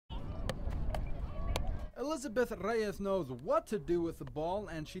Elizabeth Reyes knows what to do with the ball,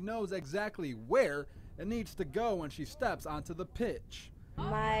 and she knows exactly where it needs to go when she steps onto the pitch.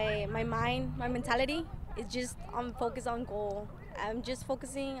 My mind, my mentality is just I'm focused on goal. I'm just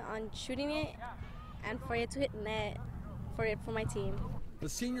focusing on shooting it and for it to hit net for my team. The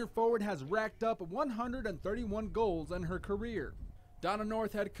senior forward has racked up 131 goals in her career. Donna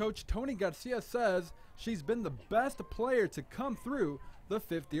North head coach Tony Garcia says she's been the best player to come through the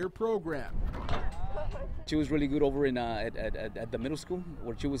fifth-year program. She was really good over in at the middle school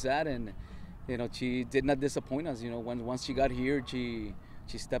where she was at, and she did not disappoint us. Once she got here, she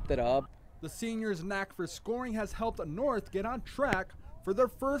stepped it up. The seniors' knack for scoring has helped North get on track for their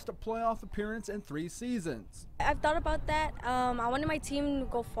first playoff appearance in 3 seasons. I've thought about that. I wanted my team to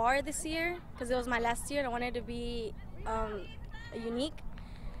go far this year because it was my last year. I wanted to be unique,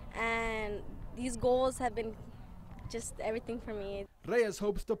 and these goals have been just everything for me. Reyes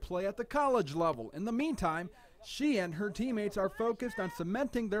hopes to play at the college level. In the meantime, she and her teammates are focused on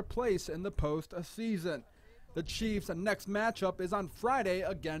cementing their place in the postseason. The Chiefs' next matchup is on Friday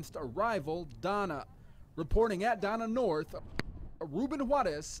against a rival, Donna. Reporting at Donna North, Ruben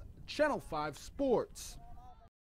Juarez, Channel 5 Sports.